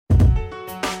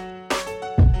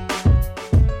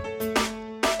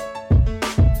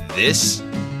This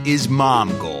is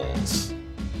Mom Goals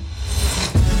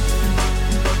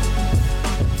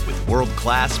with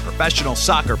world-class professional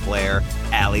soccer player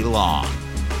Allie Long.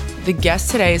 The guest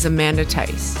today is Amanda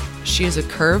Tice. She is a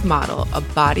curve model, a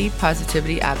body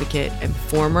positivity advocate, and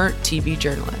former TV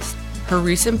journalist. Her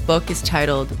recent book is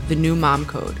titled The New Mom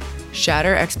Code: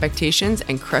 Shatter Expectations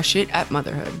and Crush It at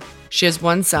Motherhood. She has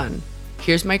one son.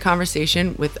 Here's my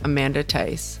conversation with Amanda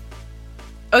Tice.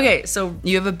 Okay, so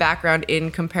you have a background in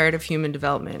comparative human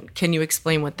development. Can you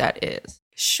explain what that is?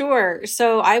 Sure.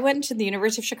 So I went to the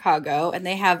University of Chicago, and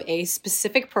they have a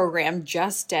specific program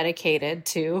just dedicated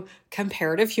to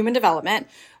comparative human development,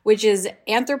 which is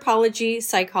anthropology,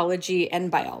 psychology, and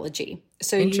biology.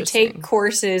 So you take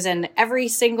courses in every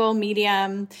single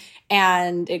medium,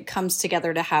 and it comes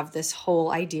together to have this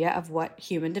whole idea of what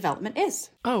human development is.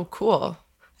 Oh, cool.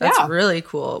 That's really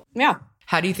cool. Yeah.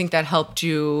 How do you think that helped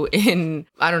you in,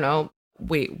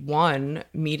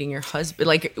 meeting your husband?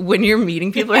 Like, when you're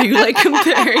meeting people, are you like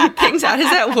comparing things? How does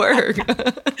that work?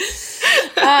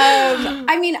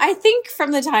 I think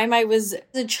from the time I was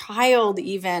a child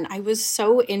even, I was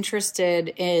so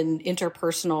interested in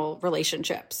interpersonal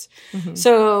relationships. Mm-hmm.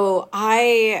 So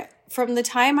from the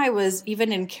time I was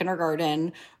even in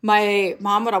kindergarten, my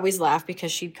mom would always laugh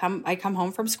because I'd come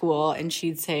home from school and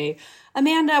she'd say,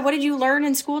 "Amanda, what did you learn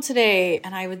in school today?"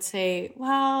 And I would say,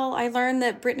 "Well, I learned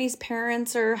that Brittany's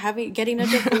parents are getting a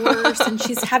divorce and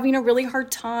she's having a really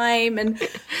hard time." And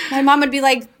my mom would be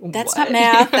like, "That's not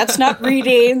math. That's not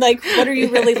reading. Like, what are you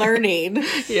really learning?"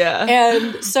 Yeah.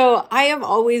 And so I have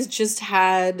always just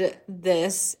had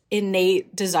this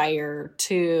innate desire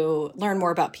to learn more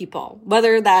about people,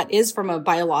 whether that is from a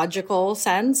biological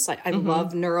sense. Like, I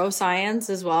love neuroscience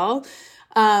as well.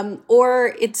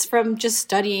 Or it's from just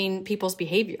studying people's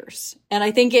behaviors. And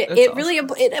I think it really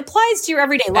applies to your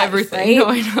everyday life. Everything. Right? No,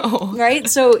 I know. Right?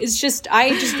 So I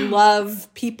just love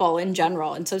people in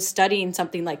general. And so studying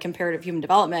something like comparative human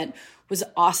development was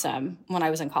awesome when I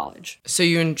was in college. So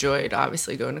you enjoyed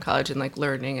obviously going to college and like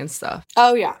learning and stuff.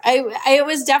 Oh yeah.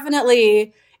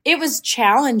 It was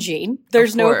challenging.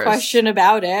 There's no question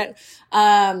about it.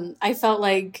 I felt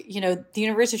like, the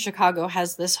University of Chicago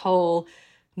has this whole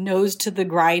nose to the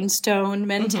grindstone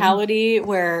mentality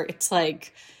where it's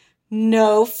like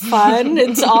no fun.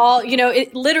 It's all,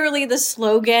 literally the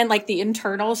slogan, like the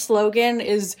internal slogan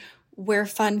is "Where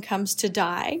fun comes to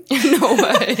die." No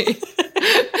way.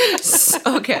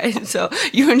 Okay, so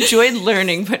you enjoyed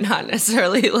learning, but not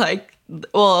necessarily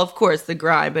of course, the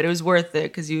grind, but it was worth it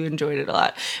because you enjoyed it a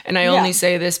lot. And I only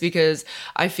say this because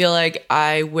I feel like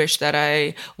I wish that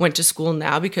I went to school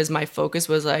now, because my focus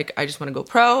was like, I just want to go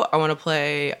pro. I want to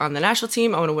play on the national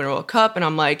team. I want to win a World Cup. And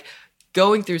I'm like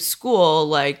going through school,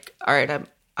 like, all right,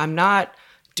 I'm not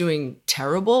doing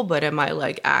terrible, but am I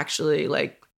like actually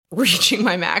like reaching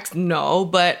my max? No,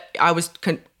 but I was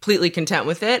completely content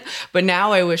with it. But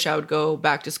now I wish I would go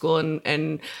back to school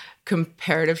and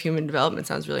comparative human development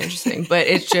sounds really interesting, but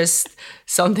it's just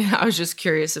something I was just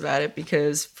curious about it,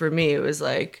 because for me, it was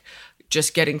like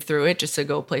just getting through it just to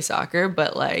go play soccer.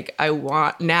 But like I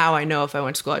know if I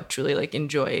went to school, I'd truly like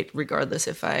enjoy it, regardless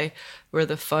if where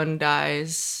the fun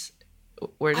dies.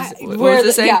 What was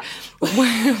it saying? Yeah.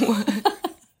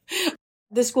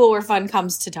 The school where fun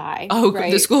comes to die. Oh,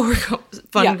 right? The school where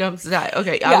fun comes to die.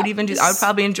 Okay. Yeah. I would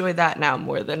probably enjoy that now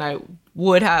more than I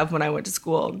would have when I went to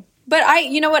school. But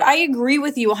I agree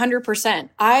with you 100%.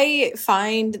 I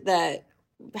find that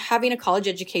having a college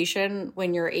education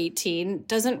when you're 18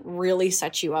 doesn't really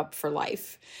set you up for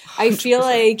life. 100%. I feel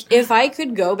like if I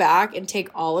could go back and take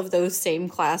all of those same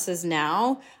classes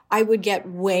now, I would get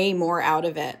way more out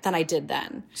of it than I did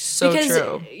then. So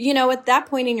true. Because, at that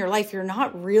point in your life, you're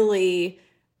not really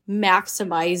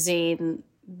maximizing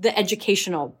the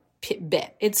educational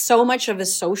bit. It's so much of a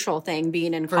social thing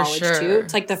being in college too.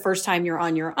 It's like the first time you're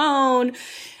on your own,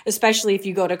 especially if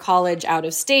you go to college out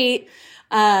of state,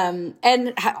 and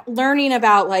learning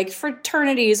about like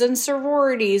fraternities and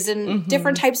sororities and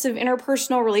different types of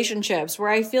interpersonal relationships,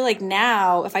 where I feel like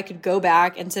now if I could go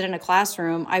back and sit in a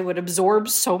classroom, I would absorb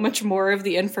so much more of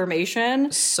the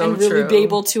information and really be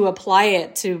able to apply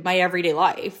it to my everyday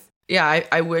life. Yeah,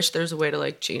 I wish there's a way to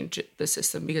like change the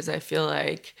system, because I feel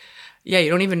like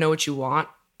you don't even know what you want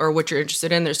or what you're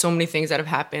interested in. There's so many things that have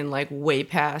happened like way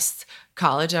past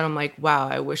college that I'm like, wow,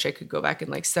 I wish I could go back and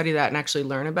like study that and actually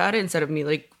learn about it, instead of me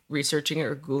like researching it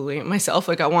or Googling it myself.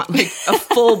 Like I want like a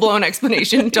full-blown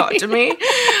explanation taught to me.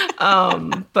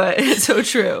 But it's so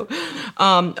true.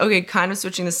 Okay, kind of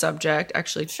switching the subject,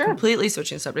 actually completely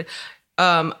switching the subject.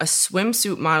 a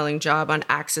swimsuit modeling job on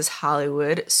Access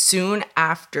Hollywood soon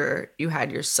after you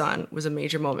had your son was a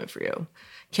major moment for you.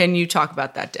 Can you talk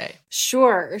about that day?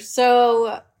 Sure.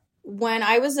 So when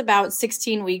I was about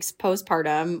 16 weeks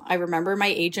postpartum, I remember my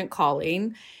agent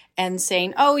calling and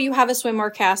saying, "Oh, you have a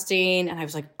swimwear casting." And I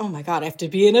was like, "Oh my God, I have to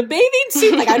be in a bathing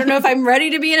suit. Like, I don't know if I'm ready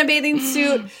to be in a bathing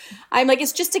suit." I'm like,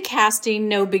 "It's just a casting,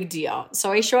 no big deal."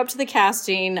 So I show up to the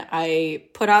casting. I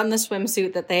put on the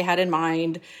swimsuit that they had in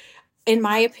mind. In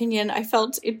my opinion, I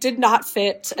felt it did not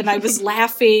fit. And I was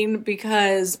laughing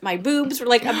because my boobs were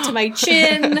like up to my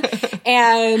chin.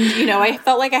 And, you know, I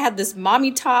felt like I had this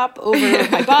mommy top over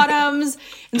my bottoms.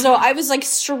 And so I was like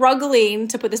struggling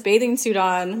to put this bathing suit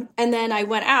on. And then I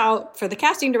went out for the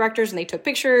casting directors and they took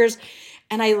pictures.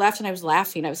 And I left and I was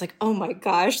laughing. I was like, "Oh my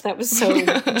gosh, that was so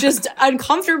just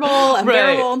uncomfortable,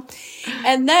 unbearable." Right.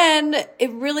 And then it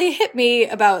really hit me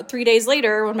about 3 days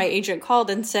later when my agent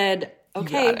called and said,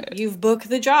 "Okay, you've booked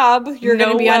the job. You're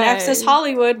going to be on Access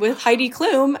Hollywood with Heidi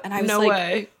Klum." And I was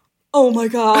like, "Oh my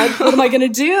God, what am I going to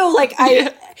do?" Like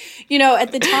you know,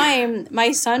 at the time,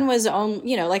 my son was on,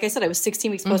 you know, like I said, I was 16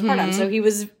 weeks postpartum. So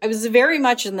I was very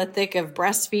much in the thick of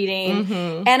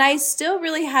breastfeeding. And I still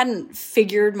really hadn't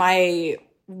figured my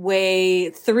way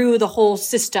through the whole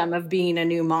system of being a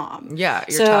new mom. Yeah,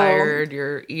 you're tired,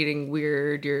 you're eating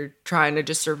weird, you're trying to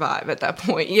just survive at that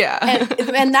point. Yeah.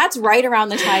 And that's right around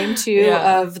the time too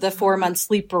of the 4-month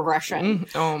sleep regression.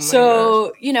 Oh my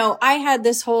gosh. You know, I had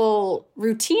this whole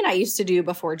routine I used to do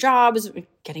before jobs,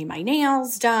 getting my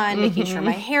nails done, making sure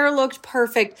my hair looked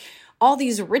perfect. All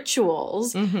these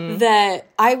rituals that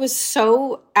I was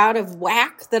so out of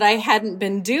whack that I hadn't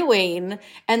been doing.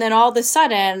 And then all of a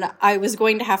sudden, I was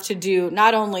going to have to do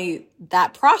not only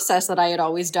that process that I had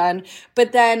always done,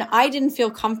 but then I didn't feel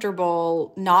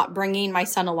comfortable not bringing my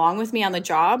son along with me on the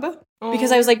job.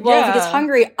 Because I was like, well, if he gets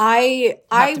hungry, I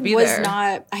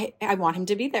want him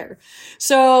to be there.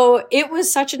 So it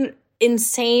was such an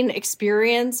insane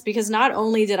experience because not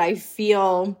only did I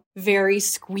feel very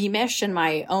squeamish in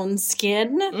my own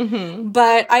skin,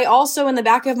 but I also in the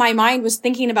back of my mind was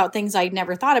thinking about things I'd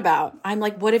never thought about. I'm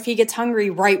like, what if he gets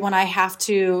hungry right when I have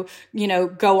to, you know,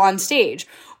 go on stage?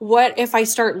 What if I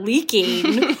start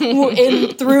leaking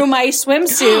through my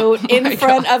swimsuit in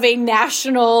front of a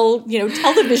national, you know,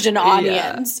 television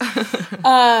audience?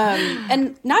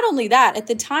 And not only that, at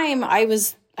the time I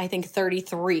was, I think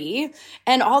 33,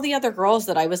 and all the other girls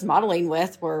that I was modeling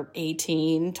with were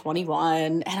 18,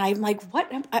 21, and I'm like, why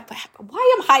am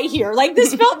I here? Like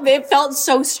it felt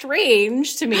so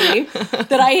strange to me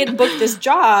that I had booked this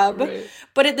job. Right.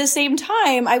 But at the same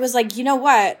time, I was like, you know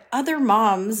what? Other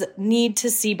moms need to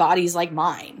see bodies like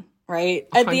mine. Right.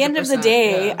 At the end of the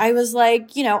day, I was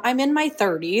like, you know, I'm in my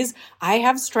 30s. I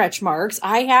have stretch marks.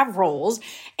 I have rolls.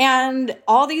 And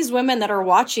all these women that are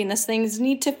watching this things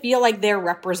need to feel like they're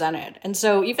represented. And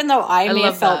so even though I may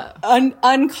have felt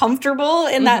uncomfortable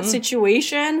in that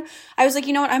situation, I was like,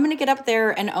 you know what? I'm going to get up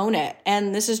there and own it.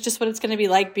 And this is just what it's going to be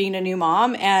like being a new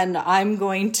mom. And I'm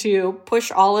going to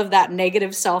push all of that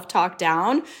negative self-talk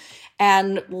down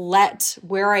and let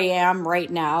where I am right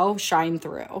now shine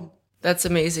through. That's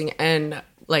amazing. And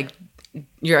like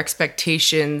your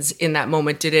expectations in that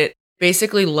moment, did it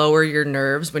basically lower your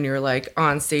nerves when you're like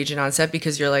on stage and on set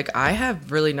because you're like, I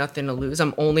have really nothing to lose.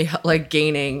 I'm only like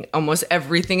gaining almost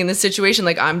everything in this situation.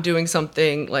 Like I'm doing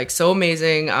something like so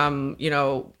amazing. I'm, you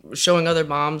know, showing other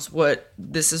moms what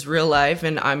this is real life.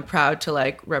 And I'm proud to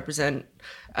like represent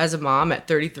as a mom at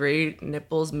 33,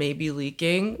 nipples maybe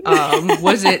leaking.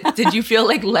 Did you feel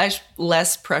like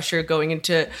less pressure going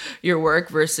into your work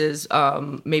versus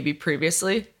maybe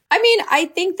previously? I mean, I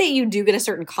think that you do get a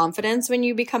certain confidence when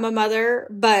you become a mother,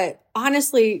 but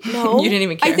honestly, no. You didn't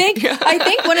even care. I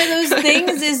think one of those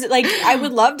things is like, I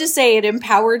would love to say it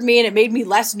empowered me and it made me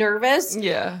less nervous.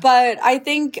 Yeah. But I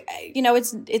think, you know,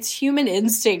 it's human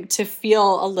instinct to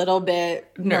feel a little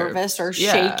bit nervous or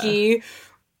shaky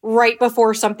right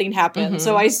before something happened.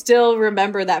 So I still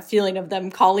remember that feeling of them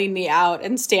calling me out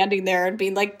and standing there and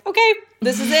being like, okay,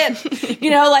 this is it. You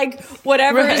know, like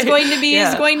whatever is going to be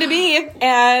is going to be.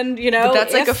 And, you know, but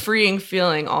that's like a freeing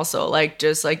feeling also, like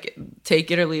just like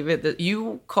take it or leave it. That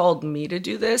you called me to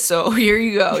do this. So here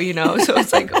you go, you know, so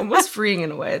it's like almost freeing in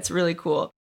a way. It's really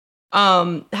cool.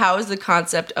 How has the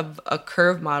concept of a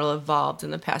curve model evolved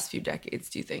in the past few decades,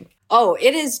 do you think? Oh,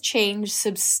 it has changed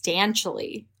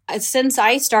substantially. Since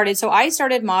I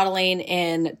started modeling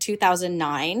in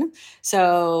 2009.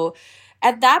 So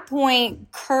at that point,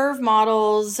 curve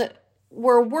models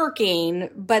were working,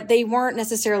 but they weren't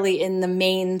necessarily in the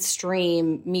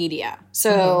mainstream media.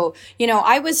 So, you know,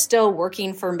 I was still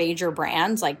working for major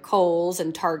brands like Kohl's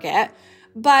and Target,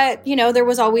 But, there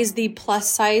was always the plus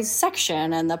size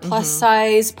section and the plus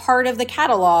size part of the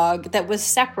catalog that was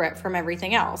separate from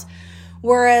everything else.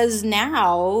 Whereas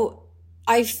now,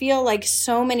 I feel like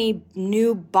so many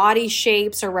new body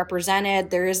shapes are represented.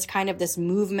 There is kind of this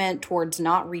movement towards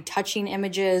not retouching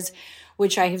images,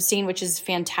 which I have seen, which is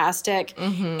fantastic.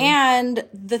 And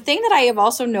the thing that I have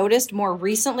also noticed more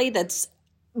recently that's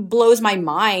blows my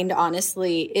mind,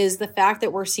 honestly, is the fact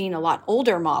that we're seeing a lot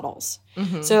older models.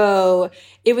 So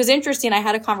it was interesting. I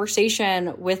had a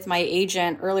conversation with my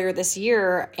agent earlier this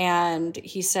year, and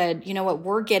he said, you know what,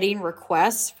 we're getting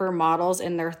requests for models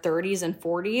in their 30s and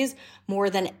 40s more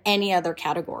than any other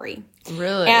category.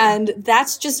 Really? And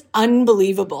that's just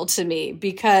unbelievable to me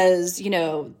because,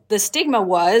 the stigma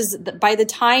was that by the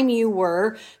time you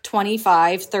were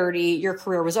 25, 30, your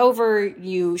career was over.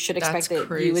 You should expect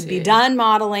that you would be done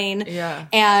modeling. Yeah.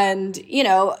 And,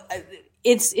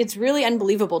 it's really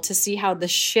unbelievable to see how the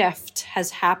shift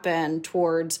has happened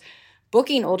towards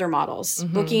booking older models,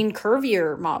 booking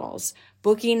curvier models,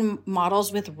 booking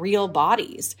models with real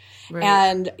bodies. Right.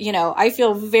 And, I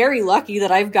feel very lucky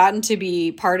that I've gotten to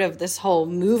be part of this whole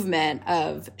movement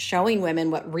of showing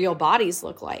women what real bodies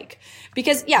look like.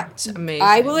 Because, it's amazing.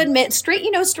 I will admit,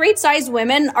 straight-sized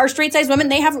women,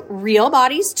 they have real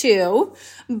bodies too.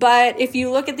 But if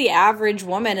you look at the average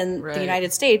woman in the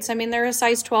United States, they're a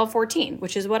size 12, 14,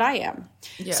 which is what I am.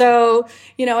 Yeah. So,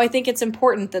 I think it's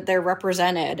important that they're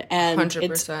represented. And 100%.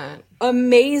 It's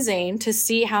amazing to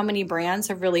see how many brands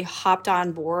have really hopped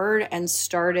on board and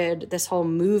started this whole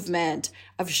movement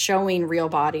of showing real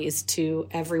bodies to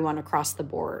everyone across the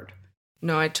board.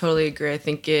 No, I totally agree. I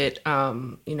think it,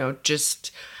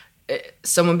 just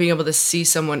someone being able to see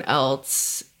someone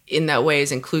else in that way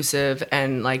is inclusive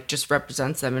and just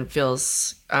represents them and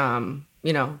feels,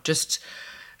 just,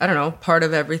 I don't know, part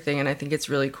of everything. And I think it's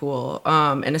really cool.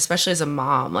 And especially as a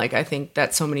mom, I think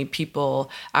that so many people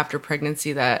after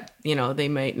pregnancy that, they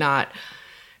might not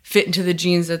fit into the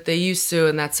jeans that they used to.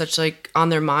 And that's such on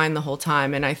their mind the whole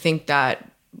time. And I think that,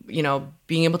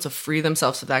 being able to free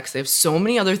themselves of that because they have so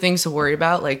many other things to worry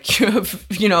about. You have,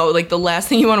 the last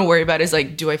thing you want to worry about is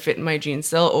do I fit in my jeans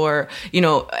still or,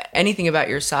 anything about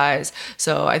your size.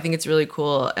 So I think it's really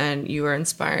cool. And you are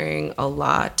inspiring a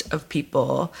lot of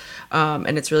people.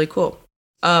 And it's really cool.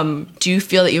 Do you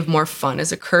feel that you have more fun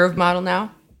as a curve model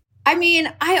now?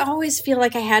 I always feel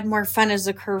like I had more fun as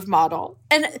a curve model.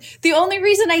 And the only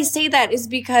reason I say that is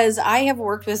because I have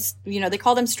worked with, they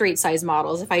call them straight size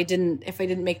models. If I didn't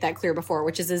make that clear before,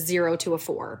 which is a 0 to a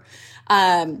 4,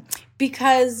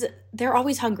 because they're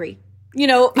always hungry.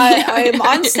 I'm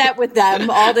on set with them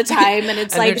all the time, and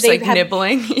it's and they have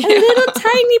nibbling a little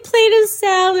tiny plate of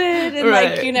salad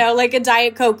and a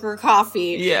Diet Coke or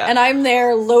coffee. Yeah. And I'm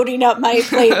there loading up my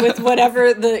plate with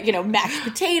whatever the mashed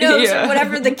potatoes or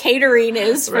whatever the catering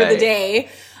is for the day.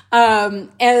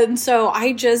 And so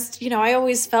I just, I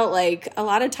always felt like a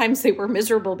lot of times they were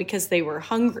miserable because they were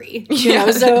hungry,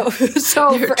 so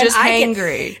they're just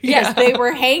hangry. Yes, they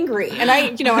were hangry. And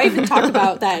I even talked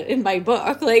about that in my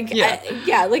book.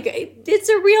 It's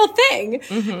a real thing.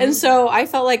 And so I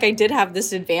felt like I did have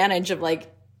this advantage of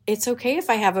it's okay if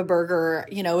I have a burger,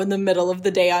 in the middle of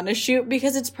the day on a shoot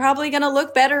because it's probably going to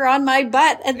look better on my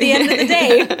butt at the end of the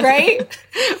day, right?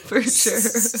 For sure.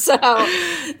 So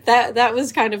that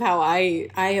was kind of how I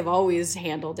have always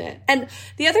handled it. And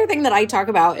the other thing that I talk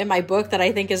about in my book that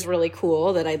I think is really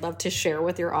cool that I'd love to share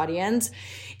with your audience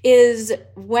is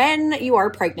when you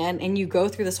are pregnant and you go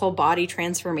through this whole body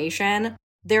transformation,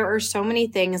 there are so many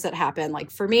things that happen.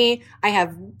 For me, I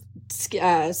have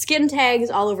skin tags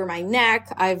all over my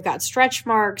neck. I've got stretch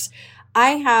marks.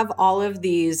 I have all of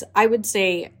these, I would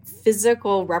say,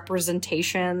 physical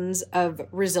representations of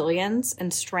resilience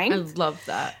and strength. I love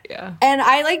that. Yeah. And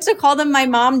I like to call them my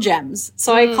mom gems.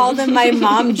 So I call them my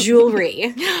mom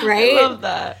jewelry, right? I love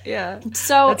that. Yeah.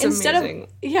 So that's instead amazing.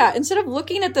 Instead of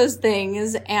looking at those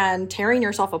things and tearing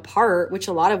yourself apart, which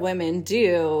a lot of women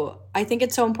do, I think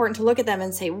it's so important to look at them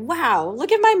and say, wow,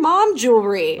 look at my mom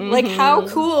jewelry. How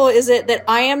cool is it that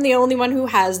I am the only one who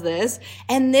has this?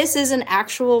 And this is an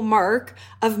actual mark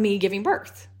of me giving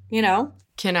birth,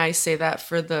 Can I say that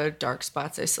for the dark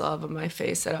spots I still have on my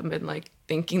face that I've been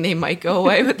thinking they might go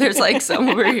away, but there's some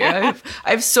over here. I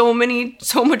have so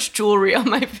much jewelry on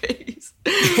my face.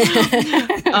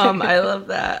 I love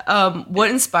that.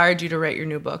 What inspired you to write your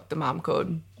new book, The Mom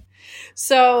Code?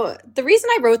 So the reason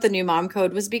I wrote the new Mom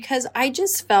Code was because I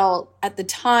just felt at the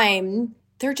time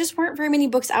there just weren't very many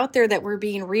books out there that were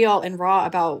being real and raw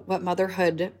about what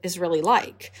motherhood is really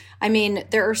like.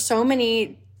 There are so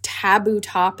many taboo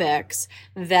topics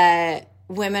that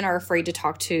women are afraid to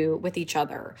talk to with each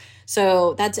other.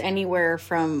 So that's anywhere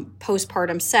from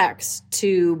postpartum sex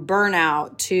to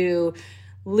burnout to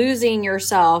losing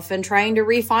yourself and trying to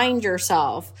refine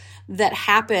yourself that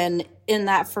happen in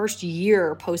that first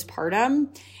year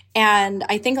postpartum. And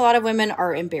I think a lot of women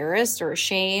are embarrassed or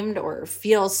ashamed or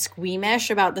feel squeamish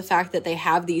about the fact that they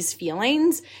have these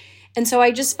feelings. And so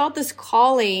I just felt this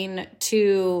calling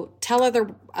to tell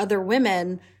other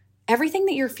women, everything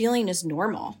that you're feeling is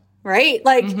normal, right?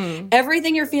 Like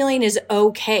everything you're feeling is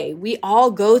okay. We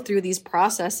all go through these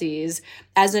processes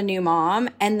as a new mom,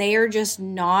 and they are just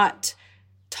not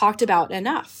talked about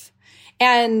enough.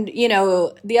 And, you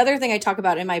know, the other thing I talk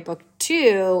about in my book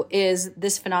too is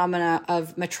this phenomena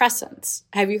of matrescence.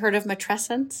 Have you heard of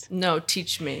matrescence? No,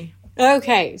 teach me.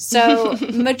 Okay, so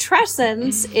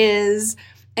matrescence is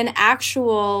an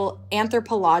actual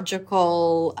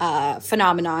anthropological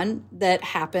phenomenon that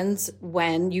happens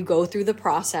when you go through the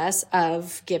process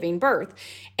of giving birth.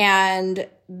 And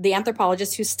the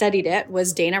anthropologist who studied it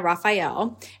was Dana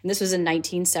Raphael, and this was in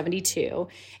 1972.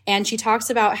 And she talks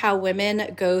about how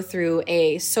women go through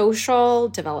a social,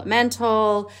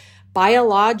 developmental,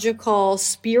 biological,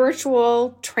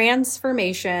 spiritual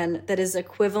transformation that is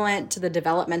equivalent to the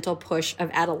developmental push of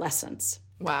adolescence.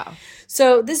 Wow.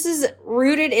 So this is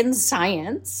rooted in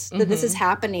science, that this is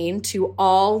happening to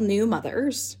all new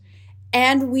mothers,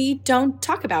 and we don't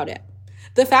talk about it.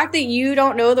 The fact that you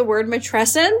don't know the word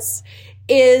matrescence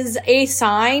is a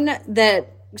sign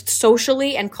that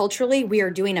socially and culturally we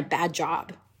are doing a bad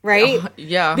job, right?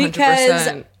 Yeah, 100%.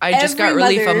 Because I just got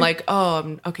relief. mother, I'm like,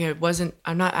 okay,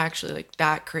 I'm not actually like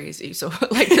that crazy. So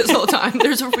like this whole time,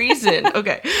 there's a reason.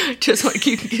 Okay, just want to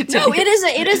keep continuing. No,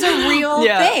 it is a real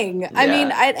thing. I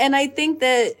mean, I think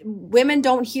that women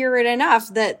don't hear it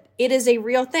enough that it is a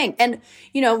real thing. And,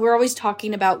 you know, we're always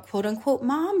talking about quote unquote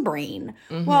mom brain.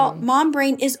 Well, mom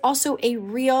brain is also a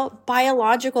real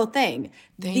biological thing.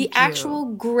 The actual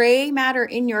gray matter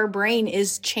in your brain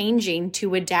is changing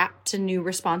to adapt to new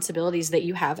responsibilities that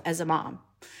you have as a mom.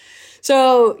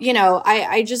 So, you know,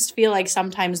 I just feel like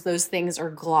sometimes those things are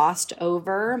glossed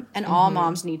over, and all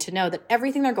moms need to know that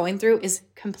everything they're going through is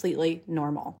completely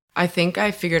normal. I think I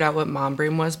figured out what mom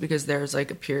brain was because there's like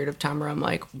a period of time where I'm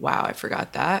like, wow, I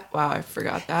forgot that. Wow, I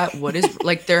forgot that. What is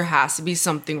like, there has to be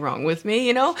something wrong with me,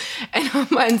 you know? And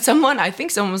I think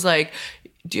someone was like,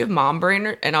 do you have mom brain?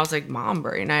 And I was like, mom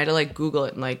brain. I had to like Google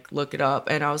it and like look it up.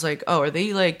 And I was like, oh, are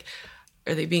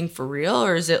they being for real?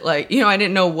 Or is it like, you know, I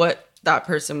didn't know what that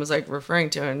person was like referring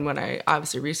to. And when I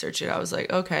obviously researched it, I was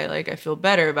like, okay, like I feel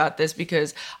better about this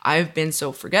because I've been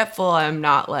so forgetful. I'm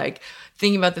not like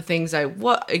thinking about the things like,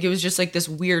 it was just like this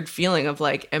weird feeling of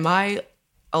like, am I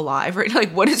alive? Right? Like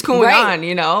what is going on?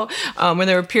 You know, when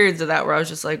there were periods of that where I was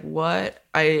just like, what?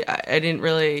 I didn't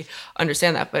really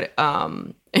understand that, but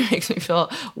it makes me feel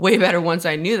way better once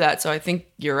I knew that. So I think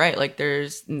you're right. Like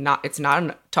it's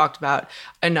not talked about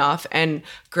enough. And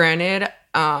granted,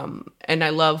 and I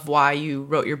love why you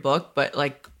wrote your book, but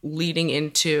like leading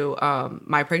into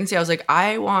my pregnancy, I was like,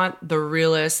 I want the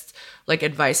realest like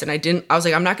advice. And I was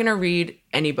like, I'm not going to read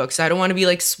any books. I don't want to be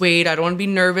like swayed. I don't want to be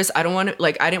nervous. I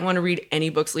didn't want to read any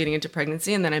books leading into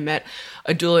pregnancy. And then I met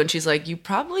a doula and she's like, you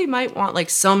probably might want like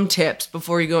some tips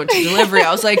before you go into delivery.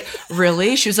 I was like,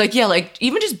 really? She was like, yeah, like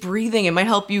even just breathing, it might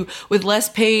help you with less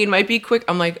pain, might be quick.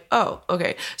 I'm like, oh,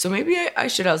 okay. So maybe I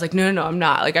should. I was like, no, I'm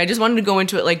not. Like, I just wanted to go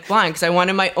into it like blind because I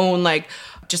wanted my own like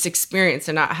just experience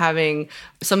and not having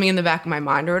something in the back of my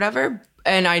mind or whatever.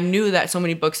 And I knew that so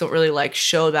many books don't really like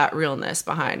show that realness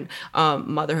behind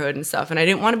motherhood and stuff. And I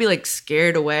didn't want to be like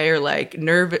scared away or like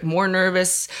more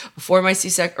nervous before my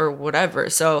C-section or whatever.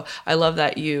 So I love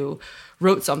that you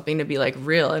wrote something to be like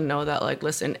real and know that like,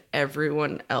 listen,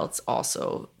 everyone else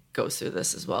also goes through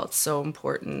this as well. It's so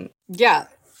important. Yeah.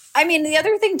 I mean, the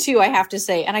other thing too, I have to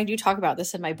say, and I do talk about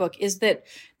this in my book, is that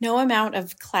no amount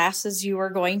of classes you are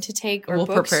going to take or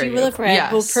books you will have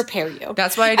read will prepare you.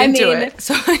 That's why I didn't do it.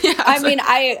 So yeah,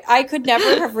 I could never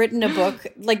have written a book.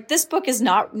 Like this book is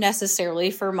not necessarily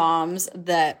for moms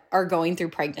that are going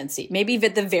through pregnancy. Maybe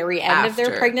at the very end of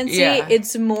their pregnancy. Yeah.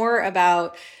 It's more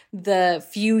about the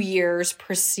few years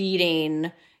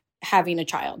preceding having a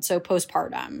child, so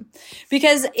postpartum,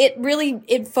 because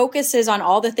it focuses on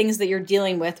all the things that you're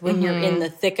dealing with when you're in the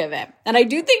thick of it. And I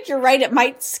do think you're right, it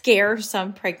might scare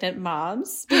some pregnant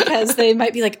moms because they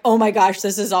might be like, oh my gosh,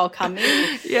 this is all coming.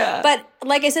 Yeah. But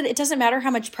like I said, it doesn't matter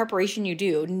how much preparation you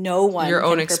do. No one your can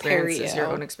own prepare experience is your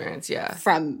own experience. Yeah.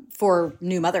 For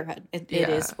new motherhood. It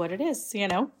is what it is, you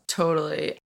know?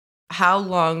 Totally. how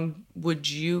long would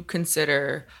you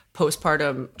consider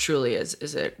postpartum truly is?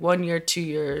 Is it 1 year, 2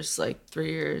 years, like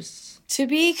 3 years? To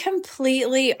be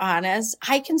completely honest,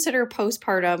 I consider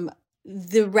postpartum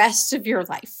the rest of your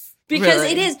life. Because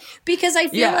Really? it is, because I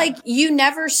feel like you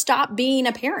never stop being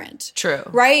a parent. True.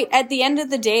 Right? At the end of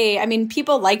the day, I mean,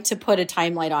 people like to put a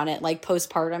timeline on it, like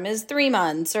postpartum is 3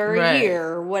 months or a year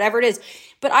or whatever it is.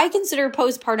 But I consider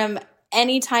postpartum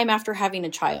any time after having a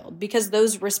child, because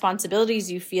those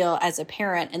responsibilities you feel as a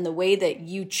parent and the way that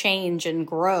you change and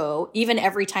grow, even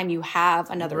every time you have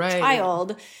another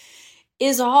child,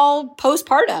 is all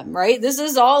postpartum, right? This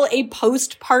is all a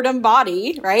postpartum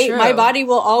body, right? True. My body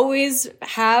will always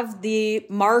have the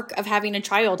mark of having a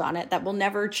child on it that will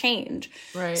never change.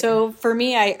 Right. So for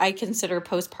me, I consider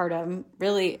postpartum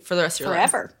really for the rest of your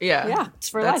forever. Life. Yeah. Yeah, it's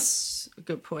for That's a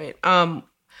good point.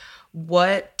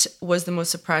 What was the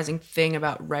most surprising thing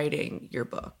about writing your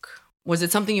book? Was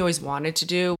it something you always wanted to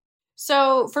do?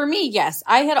 So for me, yes,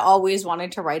 I had always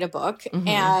wanted to write a book,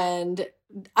 and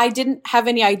I didn't have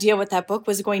any idea what that book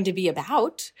was going to be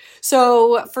about.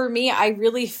 So for me, I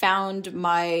really found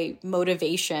my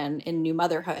motivation in new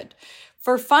motherhood.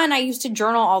 For fun, I used to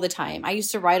journal all the time. I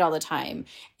used to write all the time.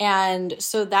 And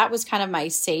so that was kind of my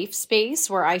safe space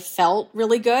where I felt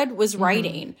really good, was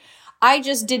writing. I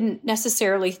just didn't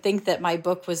necessarily think that my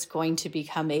book was going to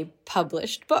become a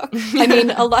published book. I mean,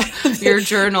 a lot of your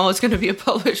journal is going to be a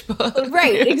published book.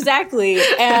 Right, exactly.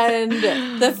 And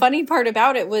the funny part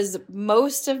about it was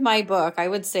most of my book, I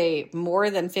would say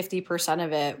more than 50%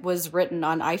 of it was written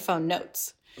on iPhone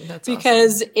notes. That's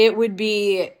because awesome. It would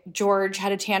be George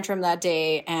had a tantrum that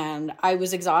day and I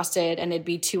was exhausted and it'd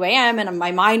be 2 a.m. and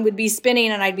my mind would be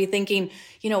spinning and I'd be thinking,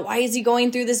 why is he going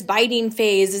through this biting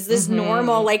phase? Is this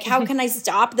normal? Like, how can I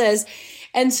stop this?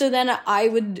 And so then I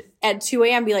would at 2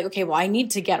 a.m. be like, okay, well, I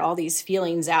need to get all these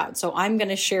feelings out. So I'm going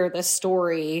to share this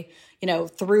story,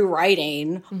 through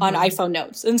writing on iPhone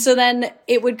notes. And so then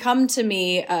it would come to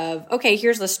me of, okay,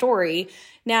 here's the story.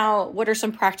 Now, what are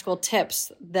some practical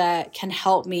tips that can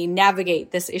help me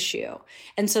navigate this issue?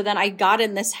 And so then I got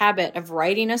in this habit of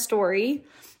writing a story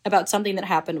about something that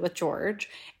happened with George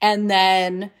and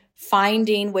then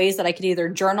finding ways that I could either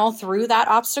journal through that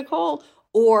obstacle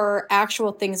or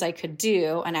actual things I could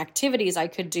do and activities I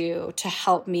could do to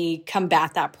help me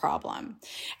combat that problem.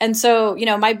 And so,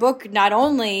 my book not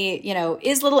only,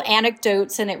 is little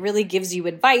anecdotes and it really gives you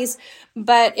advice,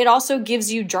 but it also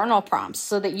gives you journal prompts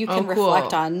so that you can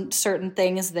reflect on certain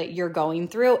things that you're going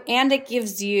through. And it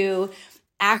gives you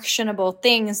actionable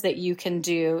things that you can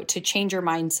do to change your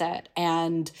mindset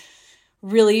and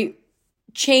really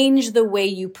change the way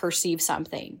you perceive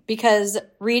something, because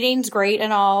reading's great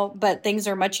and all, but things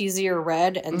are much easier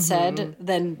read and said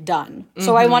than done.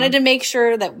 So I wanted to make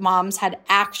sure that moms had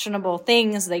actionable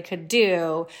things they could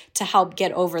do to help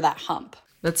get over that hump.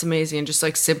 That's amazing. Just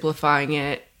like simplifying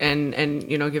it and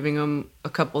giving them a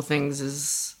couple things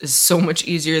is so much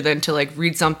easier than to like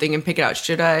read something and pick it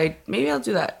out. Maybe I'll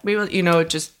do that. Maybe, it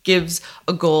just gives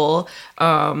a goal.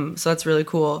 So that's really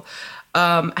cool.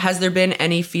 Has there been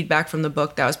any feedback from the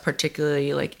book that was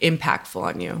particularly like impactful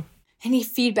on you? Any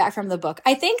feedback from the book?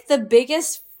 I think the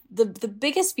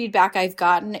biggest feedback I've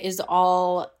gotten is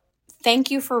all,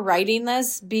 thank you for writing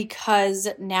this, because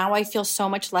now I feel so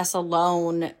much less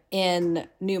alone in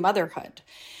new motherhood.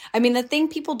 I mean, the thing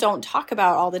people don't talk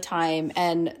about all the time,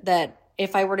 and that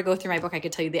if I were to go through my book, I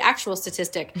could tell you the actual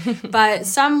statistic, but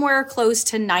somewhere close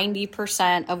to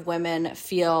 90% of women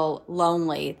feel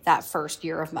lonely that first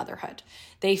year of motherhood.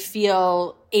 They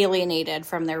feel alienated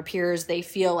from their peers. They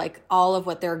feel like all of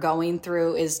what they're going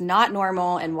through is not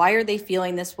normal. And why are they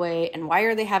feeling this way? And why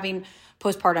are they having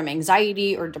postpartum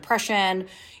anxiety or depression?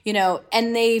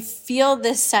 And they feel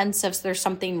this sense of there's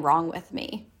something wrong with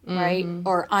me, right?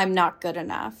 Or I'm not good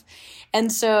enough.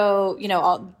 And so,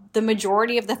 the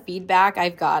majority of the feedback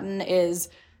I've gotten is,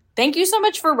 thank you so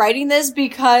much for writing this,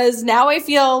 because now I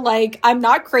feel like I'm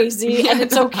not crazy and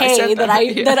it's okay that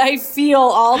I feel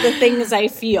all the things I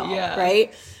feel,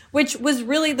 right? Which was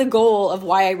really the goal of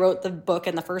why I wrote the book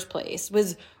in the first place,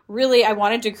 was really I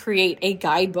wanted to create a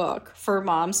guidebook for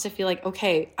moms to feel like,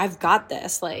 okay, I've got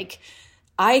this. Like,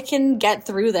 I can get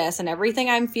through this and everything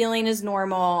I'm feeling is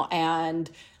normal,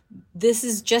 and this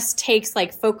is just takes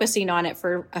like focusing on it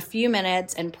for a few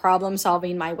minutes and problem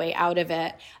solving my way out of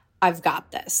it. I've got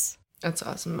this. That's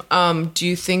awesome. Do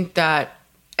you think that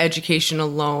education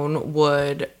alone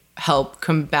would help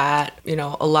combat,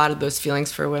 a lot of those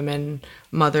feelings for women,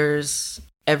 mothers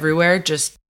everywhere?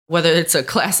 Just whether it's a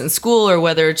class in school or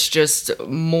whether it's just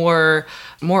more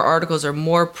articles or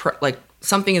more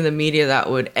something in the media that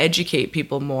would educate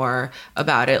people more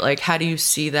about it. Like, how do you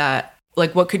see that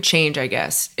like what could change, I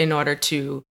guess, in order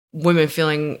to women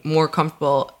feeling more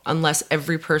comfortable, unless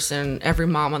every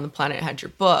mom on the planet had your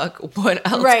book, what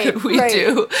else could we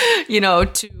do,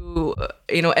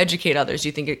 to, educate others? Do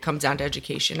you think it comes down to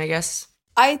education, I guess?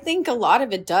 I think a lot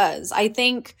of it does. I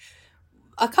think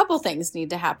a couple things need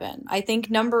to happen. I think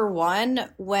number one,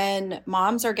 when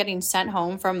moms are getting sent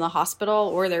home from the hospital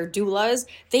or their doulas,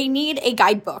 they need a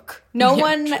guidebook.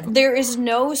 There is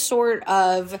no sort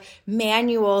of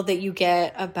manual that you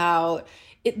get about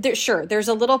it. Sure, there's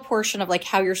a little portion of like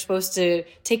how you're supposed to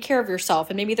take care of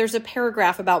yourself. And maybe there's a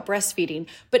paragraph about breastfeeding,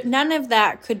 but none of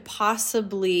that could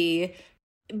possibly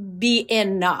be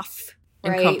enough.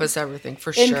 Right? Encompass everything,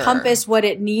 for sure. Encompass what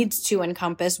it needs to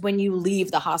encompass when you leave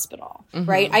the hospital,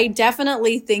 right? I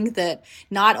definitely think that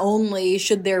not only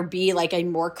should there be like a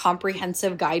more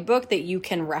comprehensive guidebook that you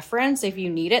can reference if you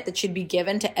need it, that should be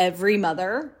given to every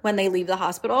mother when they leave the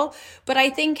hospital, but I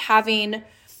think having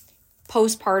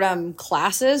postpartum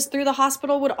classes through the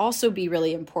hospital would also be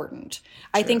really important.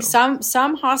 I think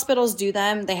some hospitals do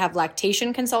them. They have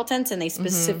lactation consultants and they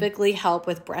specifically help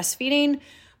with breastfeeding.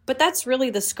 But that's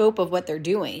really the scope of what they're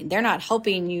doing. They're not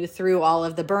helping you through all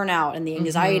of the burnout and the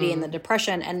anxiety and the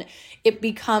depression. And it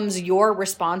becomes your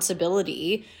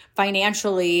responsibility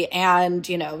financially and,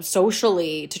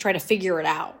 socially to try to figure it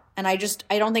out. And I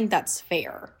don't think that's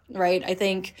fair, right? I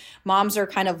think moms are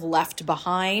kind of left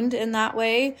behind in that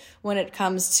way when it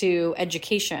comes to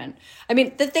education. I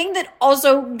mean, the thing that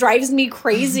also drives me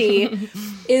crazy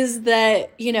is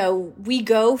that, we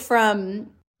go from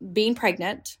being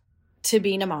pregnant to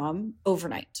being a mom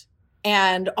overnight.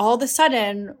 And all of a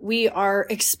sudden, we are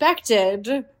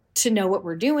expected to know what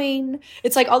we're doing.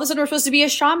 It's like all of a sudden we're supposed to be a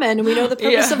shaman and we know the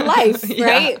purpose of life,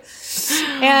 right?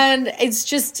 And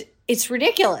it's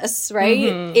ridiculous,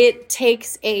 right? It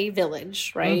takes a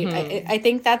village, right? I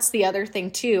think that's the other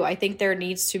thing too. I think there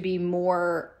needs to be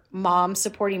more moms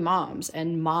supporting moms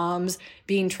and moms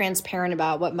being transparent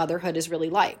about what motherhood is really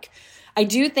like. I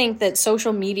do think that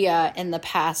social media in the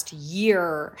past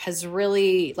year has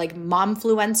really, like,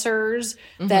 momfluencers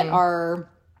that are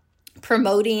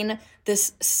promoting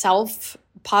this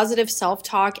positive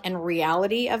self-talk and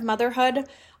reality of motherhood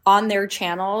on their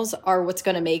channels are what's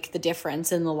going to make the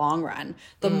difference in the long run.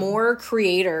 The more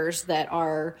creators that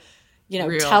are,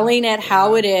 telling it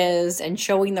how it is and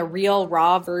showing the real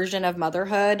raw version of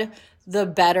motherhood, the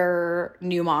better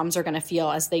new moms are going to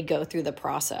feel as they go through the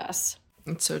process.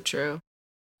 It's so true.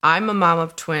 I'm a mom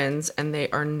of twins and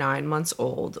they are 9 months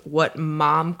old. What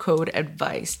mom code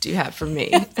advice do you have for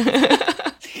me?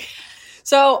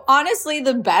 So honestly,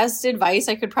 the best advice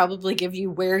I could probably give you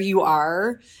where you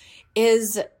are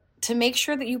is to make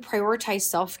sure that you prioritize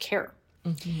self-care.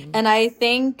 And I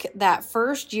think that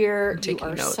first year you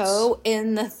are so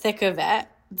in the thick of it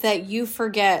that you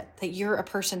forget that you're a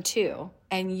person too.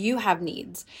 And you have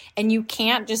needs. And you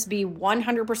can't just be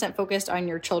 100% focused on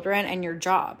your children and your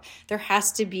job. There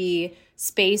has to be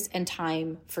space and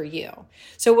time for you.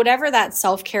 So whatever that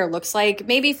self-care looks like,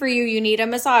 maybe for you, you need a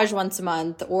massage once a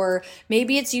month, or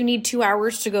maybe it's you need 2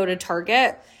 hours to go to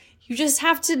Target. You just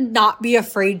have to not be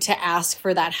afraid to ask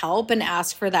for that help and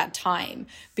ask for that time,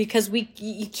 because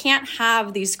you can't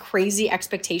have these crazy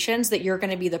expectations that you're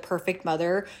going to be the perfect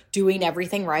mother doing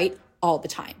everything right all the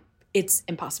time. It's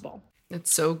impossible.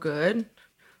 It's so good.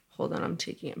 Hold on, I'm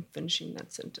finishing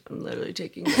that sentence. I'm literally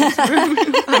taking notes.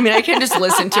 I mean, I can't just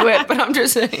listen to it, but I'm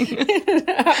just saying.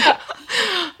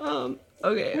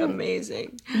 Okay,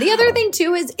 amazing. The other thing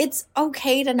too is it's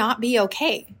okay to not be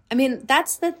okay. I mean,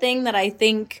 that's the thing that I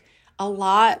think a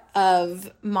lot of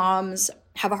moms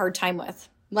have a hard time with.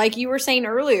 Like you were saying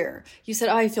earlier, you said,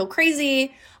 I feel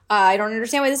crazy. I don't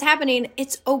understand why this is happening.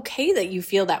 It's okay that you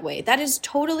feel that way. That is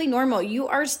totally normal. You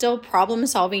are still problem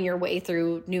solving your way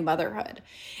through new motherhood.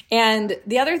 And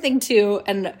the other thing too,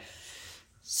 and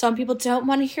some people don't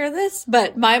want to hear this,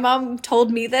 but my mom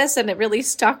told me this and it really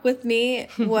stuck with me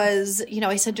was,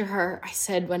 I said to her,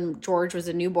 when George was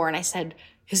a newborn, I said,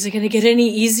 is it going to get any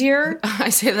easier? I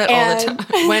say that all the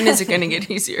time. When is it going to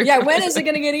get easier? Yeah, when is it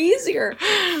going to get easier?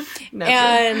 Never.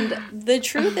 And the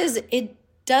truth is it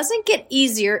doesn't get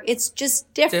easier. It's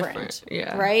just different.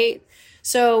 Yeah. Right?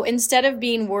 So instead of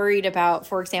being worried about,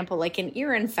 for example, like an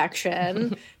ear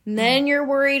infection, then you're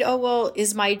worried,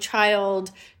 is my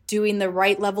child doing the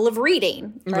right level of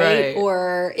reading? Right.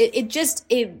 Or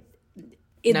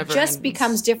it Never just ends.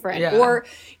 becomes different. Yeah. Or,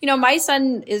 my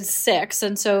son is 6,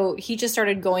 and so he just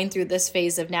started going through this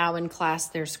phase of now in class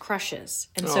there's crushes.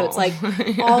 And so it's like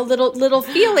all little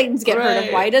feelings get hurt of,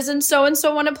 Right. why doesn't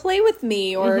so-and-so want to play with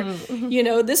me? Or,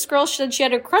 this girl said she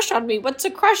had a crush on me. What's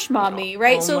a crush, mommy?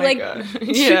 Right? Oh So my like God.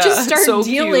 you Yeah, just start so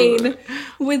dealing cute.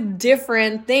 with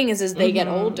different things as they get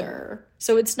older.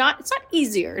 So it's not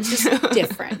easier. It's just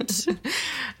different.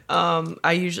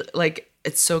 I usually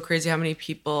it's so crazy how many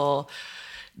people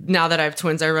now that I have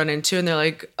twins I run into, and they're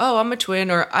like, oh, I'm a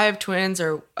twin, or I have twins,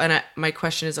 my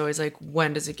question is always like,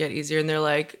 when does it get easier? And they're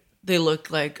like, they look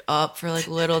like up for like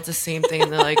little, it's the same thing.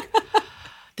 And they're like,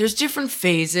 there's different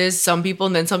phases, some people,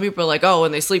 and then some people are like, oh,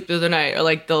 when they sleep through the night, or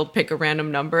like they'll pick a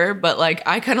random number. But like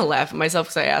I kind of laugh at myself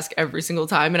because I ask every single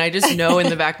time, and I just know in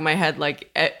the back of my head, like,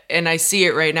 and I see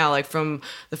it right now, like from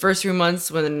the first 3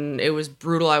 months when it was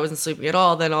brutal, I wasn't sleeping at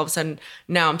all. Then all of a sudden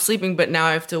now I'm sleeping, but now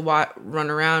I have to run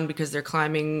around because they're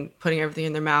climbing, putting everything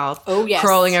in their mouth,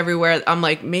 crawling everywhere. I'm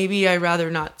like, maybe I'd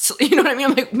rather not sleep. You know what I mean?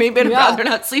 I'm like, maybe I'd rather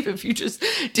not sleep if you just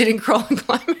didn't crawl and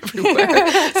climb everywhere.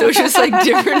 So it's just like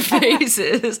different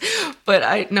phases. But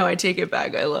I take it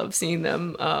back. I love seeing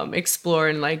them explore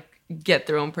and like get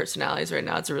their own personalities right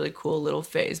now. It's a really cool little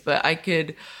phase. But I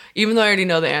could, even though I already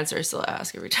know the answer, I still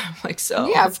ask every time. Like, so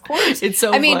yeah, of course. It's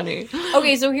so funny.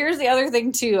 Okay, so here's the other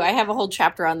thing too. I have a whole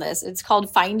chapter on this. It's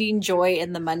called Finding Joy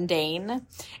in the Mundane.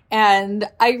 And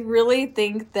I really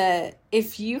think that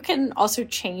if you can also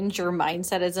change your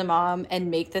mindset as a mom and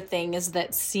make the things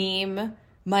that seem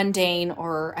mundane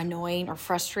or annoying or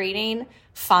frustrating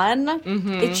fun,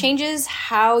 it changes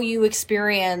how you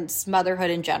experience motherhood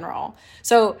in general.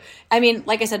 So, I mean,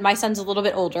 like I said, my son's a little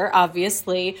bit older,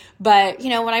 obviously, but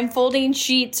when I'm folding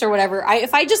sheets or whatever,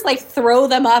 if I just like throw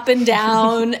them up and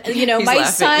down, my laughing.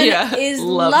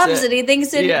 son loves it. He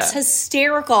thinks it's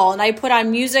hysterical. And I put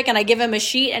on music and I give him a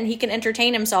sheet and he can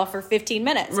entertain himself for 15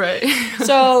 minutes. Right.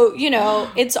 So,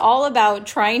 it's all about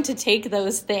trying to take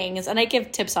those things, and I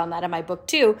give tips on that in my book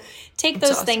too. Take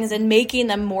those things and making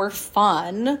them more fun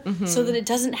so that it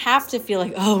doesn't have to feel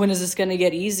like, oh, when is this going to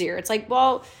get easier? It's like,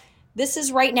 well, this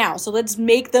is right now. So let's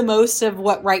make the most of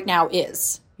what right now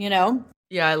is,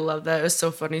 Yeah, I love that. It was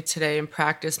so funny today in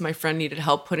practice. My friend needed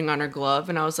help putting on her glove,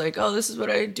 and I was like, "Oh, this is what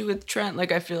I do with Trent."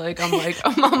 Like, I feel like I'm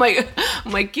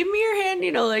like, "Give me your hand,"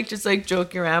 like just like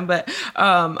joking around. But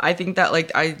I think that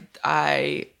like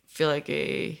I feel like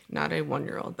not a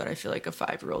 1-year-old, but I feel like a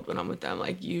 5-year-old when I'm with them.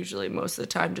 Like usually, most of the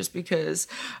time, just because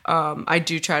I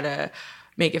do try to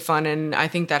make it fun. And I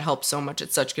think that helps so much.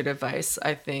 It's such good advice.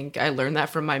 I think I learned that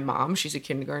from my mom. She's a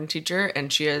kindergarten teacher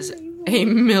and she has a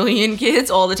million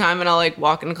kids all the time. And I'll like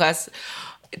walk into class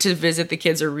to visit the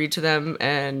kids or read to them,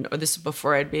 or this is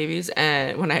before I had babies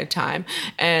and when I had time,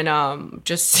 and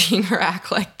just seeing her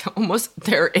act like almost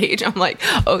their age, I'm like,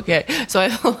 okay. So I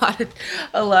have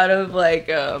a lot of like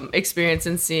experience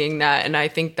in seeing that, and I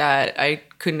think that I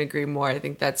couldn't agree more. I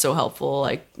think that's so helpful,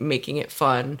 like making it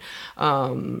fun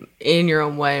in your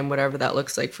own way and whatever that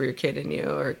looks like for your kid and you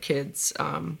or kids,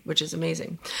 which is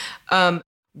amazing.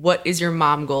 What is your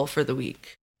mom goal for the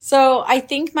week? So I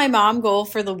think my mom goal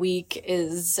for the week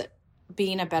is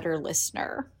being a better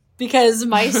listener, because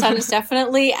my son is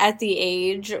definitely at the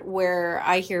age where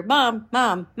I hear mom,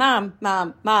 mom, mom,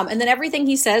 mom, mom. And then everything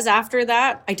he says after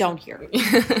that, I don't hear.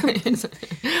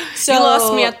 So you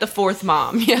lost me at the 4th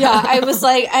mom. Yeah, I'm always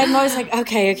like,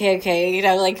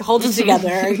 okay, like hold it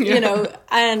together,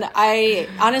 and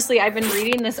I've been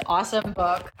reading this awesome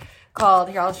book called,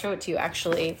 here, I'll show it to you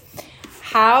actually.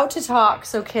 How to Talk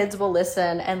So Kids Will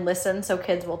Listen, and Listen So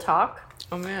Kids Will Talk.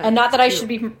 Oh, man. And not that I should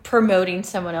be promoting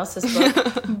someone else's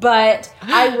book, but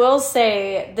I will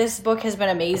say this book has been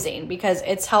amazing because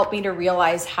it's helped me to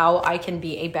realize how I can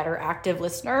be a better active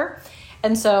listener.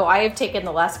 And so I have taken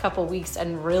the last couple weeks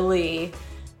and really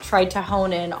tried to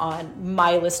hone in on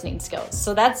my listening skills.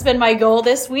 So that's been my goal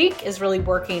this week, is really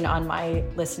working on my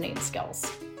listening skills.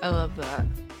 I love that.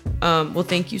 Well,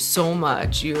 thank you so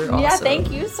much. You're awesome. Yeah,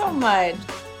 thank you so much.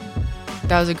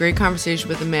 That was a great conversation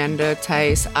with Amanda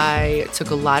Tice. I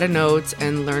took a lot of notes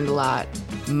and learned a lot.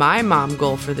 My mom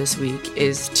goal for this week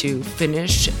is to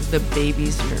finish the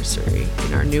baby's nursery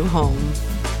in our new home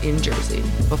in Jersey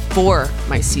before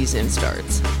my season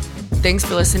starts. Thanks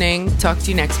for listening. Talk to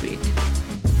you next week.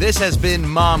 This has been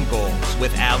Mom Goals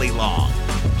with Allie Long.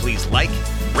 Please like,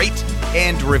 rate,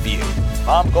 and review.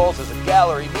 Mom Goals is a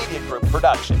Gallery Media Group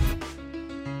production.